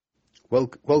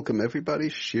Welcome everybody,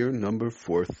 Shiur number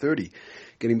 430.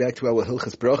 Getting back to our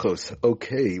Hilchas Brachos.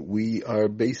 Okay, we are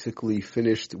basically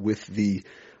finished with the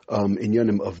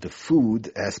inyanim of the food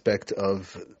aspect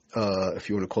of, if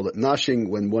you want to call it nashing,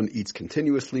 when one eats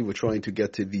continuously. We're trying to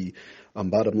get to the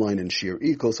bottom line in Shi'ur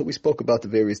Equal. So we spoke about the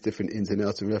various different ins and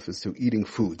outs in reference to eating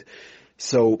food.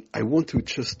 So I want to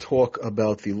just talk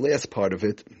about the last part of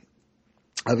it.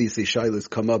 Obviously, shilas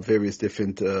come up, various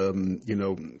different,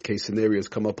 case scenarios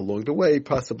come up along the way.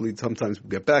 Possibly, sometimes we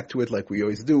get back to it like we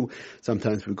always do.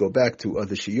 Sometimes we go back to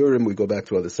other shiurim, we go back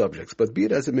to other subjects. But be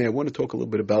it as it may, I want to talk a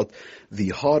little bit about the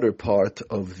harder part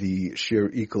of the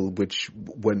shiur equal, which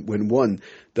when one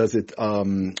does it,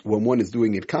 when one is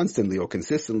doing it constantly or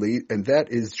consistently, and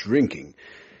that is drinking.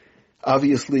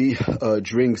 Obviously,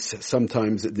 drinks,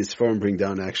 sometimes this firm bring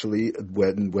down actually,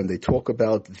 when they talk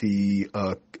about the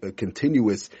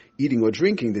continuous eating or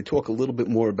drinking, they talk a little bit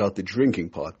more about the drinking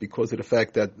part because of the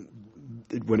fact that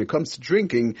when it comes to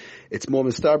drinking, it's more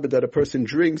mistarba that a person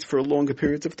drinks for longer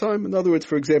periods of time. In other words,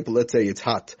 for example, let's say it's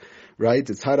hot, right?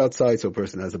 It's hot outside, so a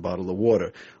person has a bottle of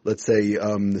water. Let's say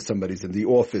somebody's in the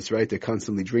office, right? They're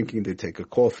constantly drinking. They take a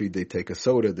coffee, they take a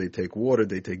soda, they take water,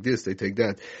 they take this, they take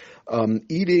that.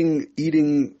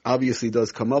 Eating obviously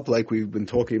does come up, like we've been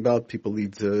talking about. People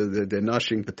eat they're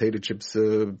nashing potato chips,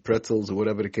 pretzels, or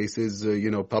whatever the case is,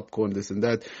 popcorn, this and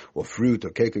that, or fruit, or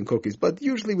cake and cookies. But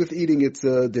usually with eating, it's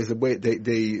there's a way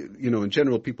in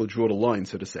general, people draw the line,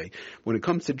 so to say. When it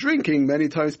comes to drinking, many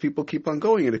times people keep on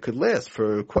going, and it could last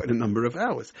for quite a number of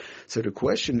hours. So the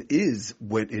question is,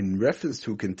 when in reference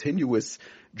to continuous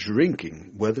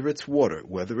drinking, whether it's water,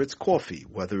 whether it's coffee,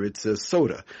 whether it's a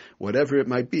soda, whatever it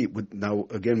might be. Now,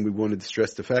 again, we wanted to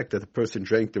stress the fact that the person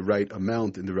drank the right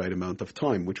amount in the right amount of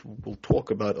time, which we'll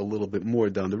talk about a little bit more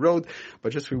down the road.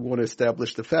 But just we want to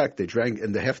establish the fact they drank a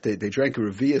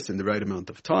revius in the right amount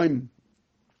of time.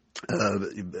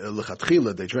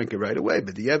 Lechatchila, they drank it right away,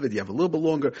 but the Evid, you have a little bit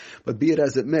longer, but be it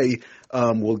as it may,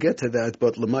 we'll get to that,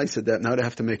 but Lamai said that now they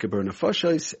have to make a burner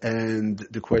fashais, and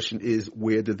the question is,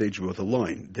 where do they draw the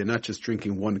line? They're not just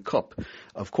drinking 1 cup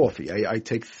of coffee. I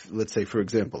take, let's say, for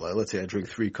example, let's say I drink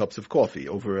 3 cups of coffee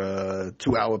over a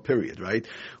 2-hour period, right?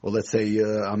 Or let's say,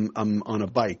 I'm on a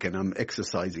bike and I'm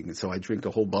exercising, and so I drink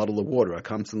a whole bottle of water. I'm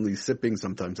constantly sipping.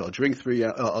 Sometimes I'll drink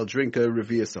I'll drink a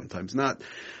revia, sometimes not.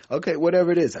 Okay,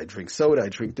 whatever it is. I drink soda, I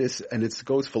drink this, and it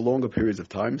goes for longer periods of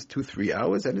time, 2-3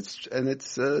 hours, and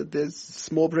it's there's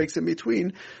small breaks in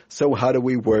between. So how do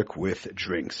we work with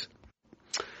drinks?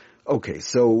 Okay,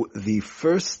 so the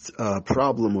first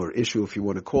problem or issue, if you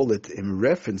want to call it, in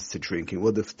reference to drinking,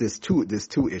 well, there's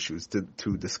two issues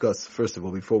to discuss. First of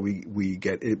all, before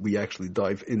we actually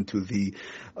dive into the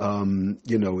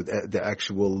the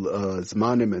actual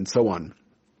zmanim and so on.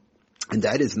 And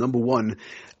that is, number one,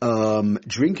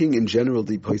 drinking in general,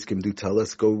 the poskim do tell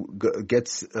us,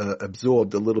 gets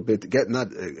absorbed a little bit, it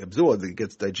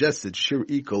gets digested. Shi'ur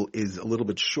equal is a little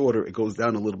bit shorter, it goes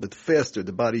down a little bit faster,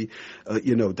 the body,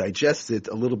 digests it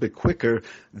a little bit quicker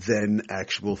than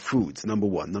actual foods, number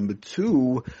one. Number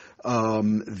two,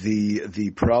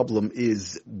 the problem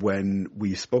is when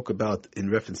we spoke about in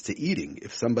reference to eating,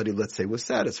 if somebody, let's say, was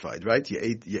satisfied, right? You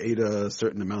ate a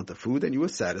certain amount of food and you were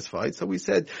satisfied, so we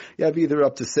said you have either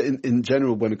up to, in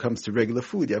general, when it comes to regular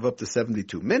food, you have up to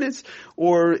 72 minutes,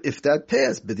 or if that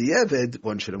passed, b'di'evid,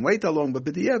 one shouldn't wait that long, but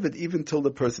b'di'evid, even till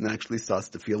the person actually starts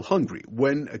to feel hungry,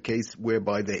 when a case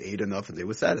whereby they ate enough and they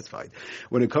were satisfied.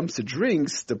 When it comes to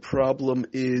drinks, the problem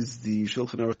is, the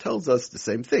Shulchan Aruch tells us the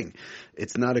same thing.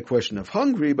 It's not a question of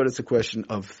hungry, but it's a question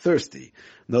of thirsty.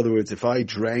 In other words, if I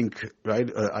drank,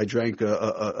 I drank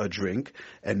a drink,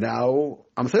 and now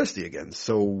I'm thirsty again.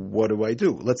 So what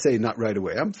do? Let's say not right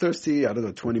away. I'm thirsty,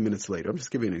 20 minutes later. I'm just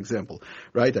giving you an example,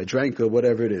 right? I drank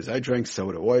whatever it is. I drank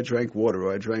soda, or I drank water,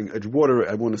 or I drank water.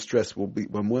 I want to stress,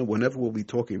 whenever we'll be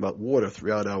talking about water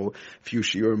throughout our few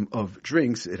shiurim of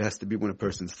drinks, it has to be when a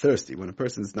person's thirsty. When a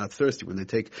person's not thirsty, when they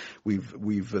take,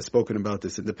 we've spoken about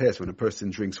this in the past, when a person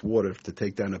drinks water to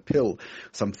take down a pill,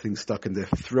 something stuck in their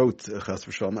throat,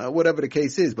 whatever the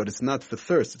case is, but it's not for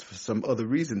thirst, it's for some other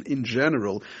reason. In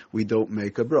general, we don't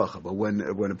make a bracha. But when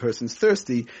a person's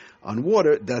thirsty on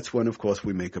water, that's when, of course,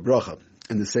 we make a bracha.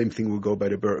 And the same thing will go by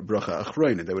the bracha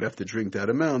achreina. They would have to drink that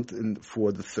amount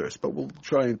for the thirst. But we'll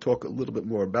try and talk a little bit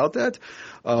more about that.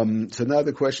 So now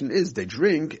the question is, they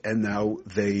drink, and now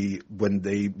when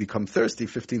they become thirsty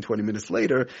 15, 20 minutes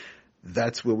later,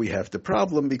 that's where we have the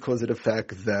problem, because of the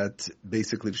fact that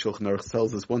basically the Shulchan Aruch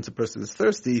tells us once a person is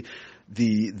thirsty,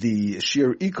 the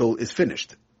shi'ur equal is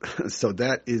finished. So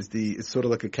that is it's sort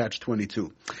of like a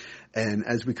catch-22. And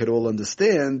as we could all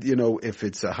understand, if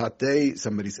it's a hot day,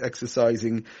 somebody's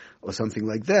exercising or something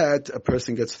like that, a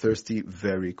person gets thirsty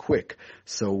very quick.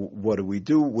 So what do we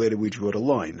do? Where do we draw the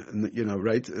line? And,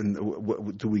 right?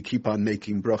 And do we keep on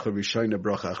making bracha rishayna,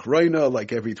 bracha achrayna,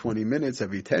 like every 20 minutes,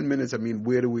 every 10 minutes? I mean,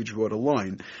 where do we draw the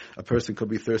line? A person could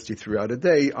be thirsty throughout a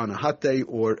day, on a hot day,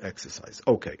 or exercise.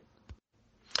 Okay.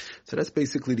 So that's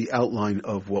basically the outline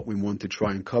of what we want to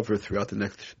try and cover throughout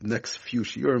the next few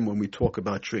shiurim when we talk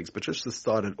about drinks. But just to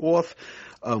start it off,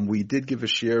 we did give a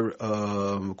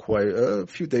shiur quite a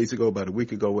few days ago, about a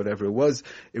week ago, whatever it was,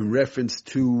 in reference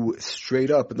to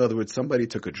straight up. In other words, somebody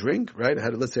took a drink, right?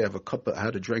 Let's say I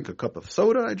had to drink a cup of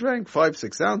soda. I drank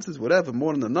 5-6 ounces, whatever,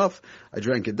 more than enough. I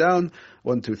drank it down.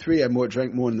 1, 2, 3. I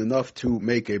drank more than enough to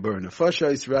make a burn of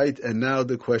fashais, right? And now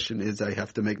the question is, I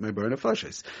have to make my burn of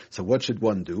fashais. So what should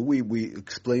one do? We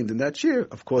explained in that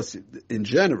shiur, of course, in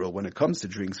general, when it comes to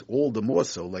drinks, all the more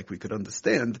so, like we could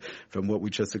understand from what we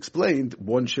just explained,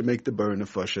 one should make the burn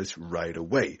of fashais right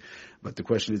away. But the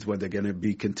question is when they're going to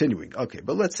be continuing. Okay,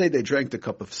 but let's say they drank the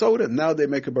cup of soda, now they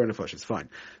make a burn of fashais. Fine.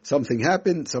 Something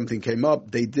happened, something came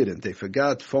up, they didn't. They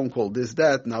forgot, phone call, this,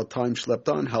 that, now time slept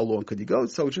on, how long could you go?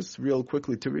 So just real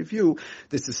quickly to review,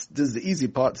 this is the easy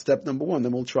part, step number 1,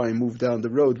 then we'll try and move down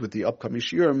the road with the upcoming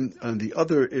shiurim and the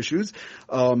other issues.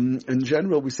 In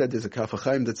general, we said there's a Kaf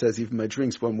HaChaim that says even my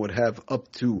drinks one would have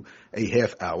up to a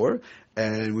half hour.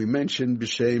 And we mentioned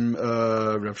b'shem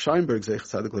Rav Scheinberg, Zeich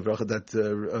Tzadik Levracha,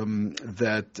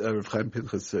 that Rav Chaim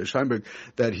Pinchas Scheinberg,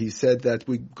 that he said that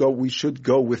we should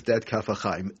go with that Kaf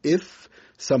HaChaim if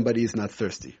somebody is not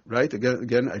thirsty, right?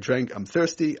 Again, I'm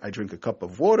thirsty, I drink a cup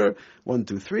of water, 1,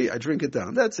 2, 3, I drink it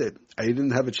down. That's it. I didn't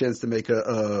have a chance to make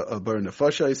a burn of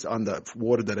fashais on the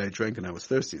water that I drank and I was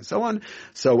thirsty and so on.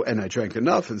 And I drank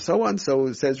enough and so on. So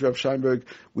it says Rav Scheinberg,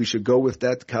 we should go with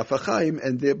that Kaf HaChaim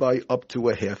and thereby up to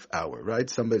a half hour, right?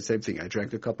 Same thing. I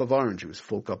drank a cup of orange juice,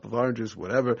 full cup of orange juice,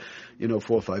 whatever, 4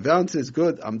 or 5 ounces,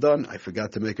 good, I'm done. I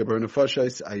forgot to make a burn of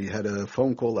fashais. I had a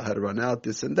phone call, I had to run out,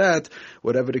 this and that,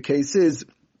 whatever the case is.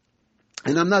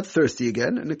 And I'm not thirsty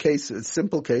again. In a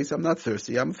simple case, I'm not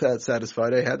thirsty. I'm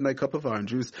satisfied. I had my cup of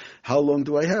orange juice. How long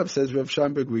do I have? Says Rav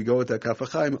Scheinberg, we go with that Kaf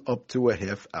HaChaim up to a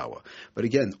half hour. But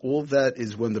again, all that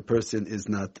is when the person is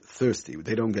not thirsty.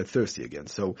 They don't get thirsty again.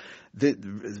 So the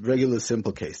regular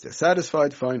simple case. They're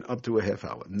satisfied, fine, up to a half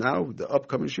hour. Now, the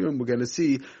upcoming shiurim, we're going to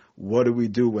see what do we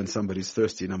do when somebody's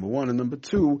thirsty, number 1. And number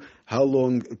 2, how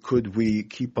long could we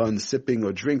keep on sipping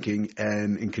or drinking,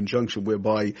 and in conjunction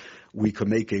whereby we can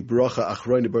make a brocha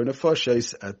achrayna burn of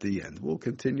fashais at the end. We'll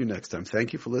continue next time.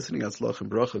 Thank you for listening. Atzlach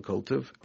and bracha, kol tov.